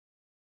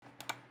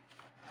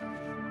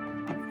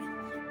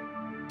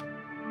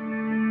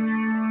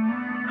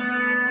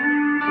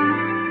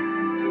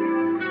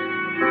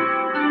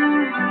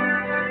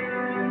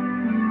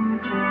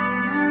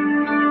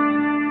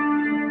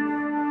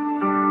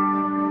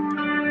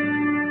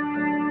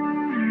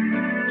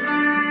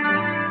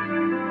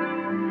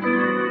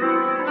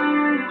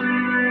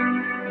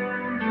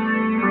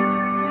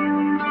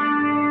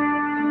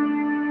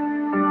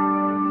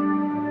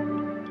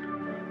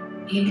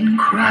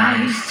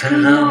Christ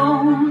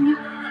alone,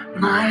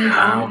 my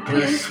hope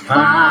is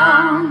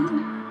found.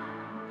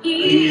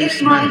 He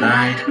is my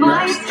light,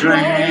 my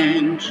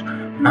strength,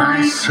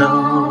 my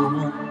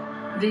soul.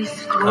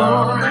 This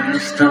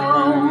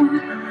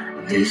cornerstone,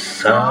 this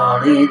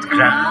solid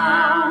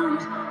ground,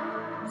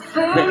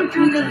 firm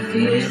through the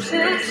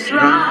fiercest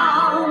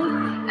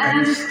drought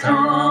and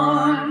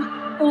storm.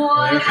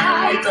 What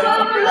height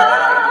of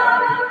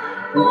love,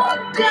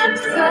 what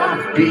depth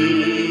of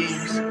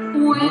peace,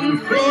 when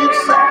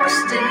flames are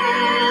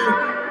still,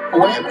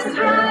 when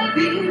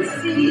thriving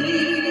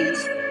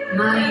seas.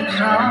 My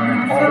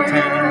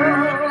comforter,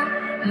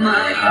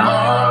 my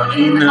all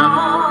in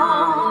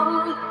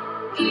all,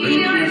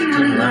 here in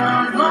the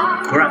love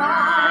of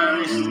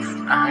Christ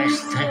I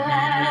stand.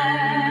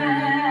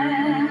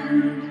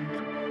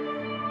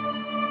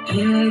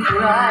 In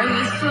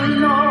Christ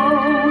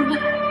alone,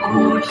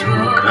 who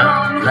took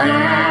on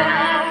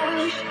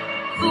flesh,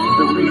 for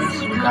the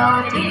wisdom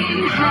God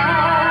in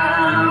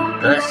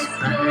helpless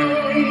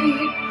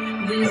pain,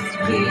 this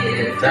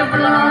gift of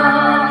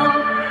love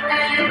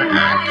and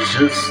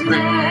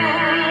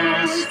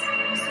righteousness,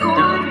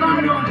 scorned by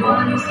the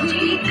ones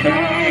He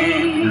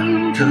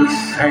came to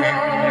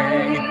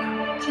save.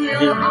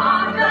 Till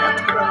on that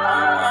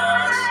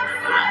cross,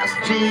 as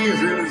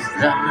Jesus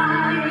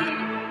died,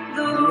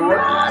 the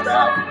wrath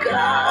of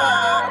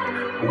God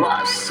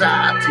was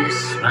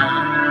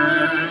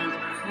satisfied.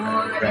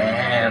 For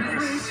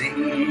every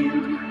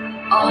sin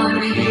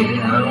on Him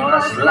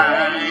was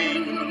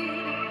laid.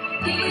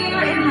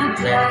 Here in the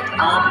death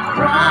of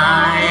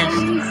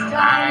Christ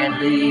I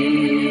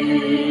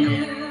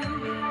live.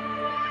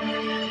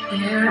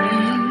 Here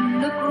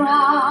in the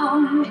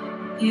ground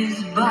His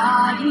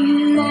body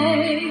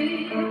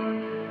lay,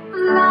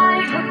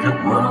 light of the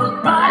world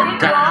by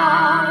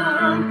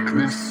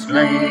darkness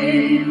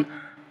slain.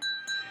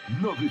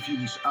 Nowy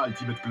finish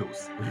Ultimate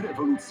Plus.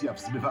 Rewolucja w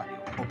zmywaniu.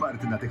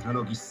 Oparty na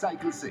technologii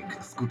Cycle Sync.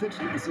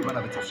 Skutecznie usuwa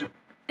nawet przy...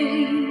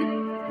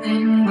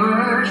 Then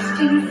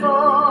bursting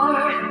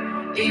forth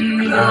in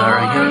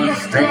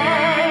glorious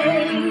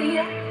day,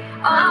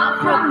 up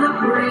from the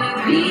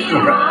grave He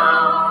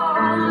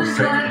rose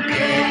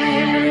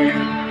again.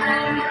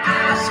 And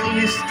as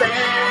He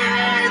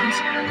stands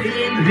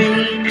in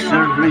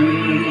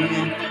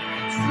victory,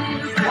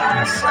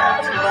 Christ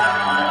has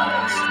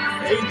lost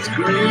its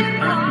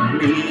grip on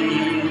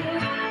me.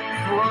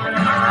 For I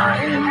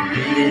am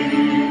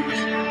His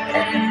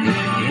and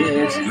He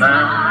is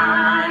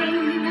mine.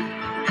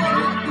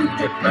 With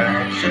the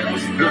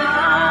precious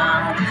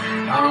blood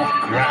of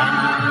Christ.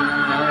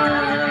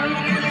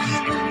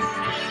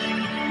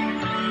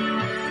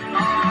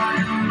 On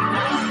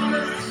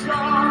the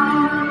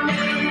solid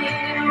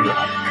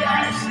rock I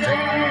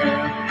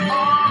stand.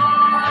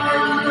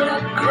 All the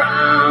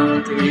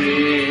ground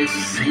is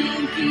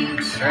sinking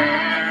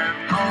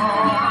sand.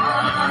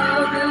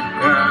 All the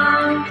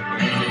ground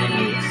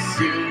is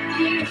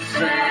sinking sand.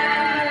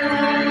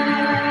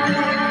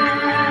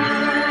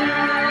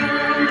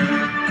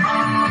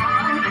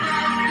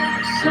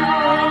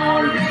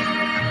 Solid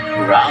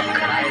rock I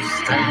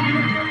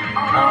stand,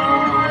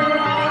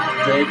 all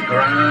the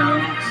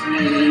ground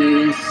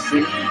is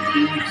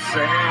sinking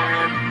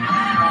sand,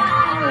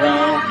 all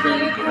of the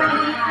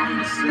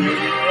ground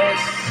is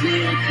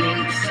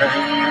sinking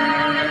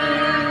sand.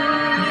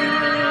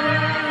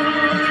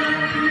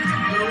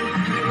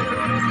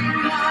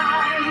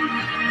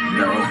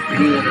 No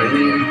fear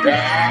in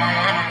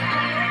death,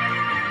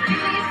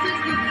 this is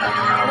the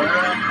power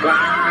of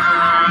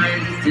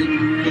Christ in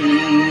me.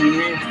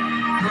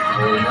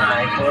 For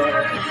my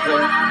purpose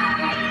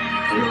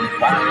to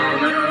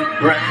final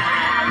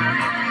breath,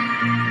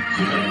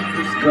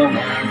 Jesus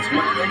commands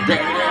my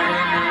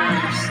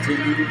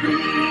destiny.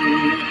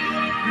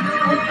 No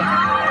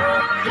power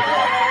of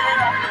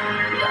death,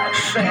 no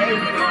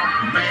shame of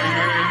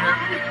man,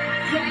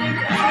 can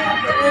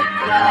ever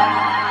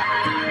pluck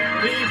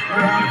me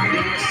from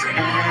His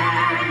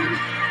hand.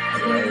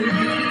 Till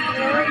He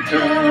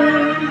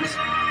returns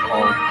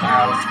or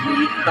calls me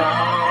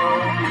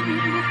home,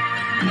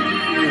 He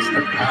is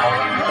the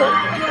power of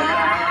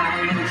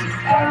Christ.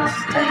 I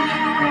stand.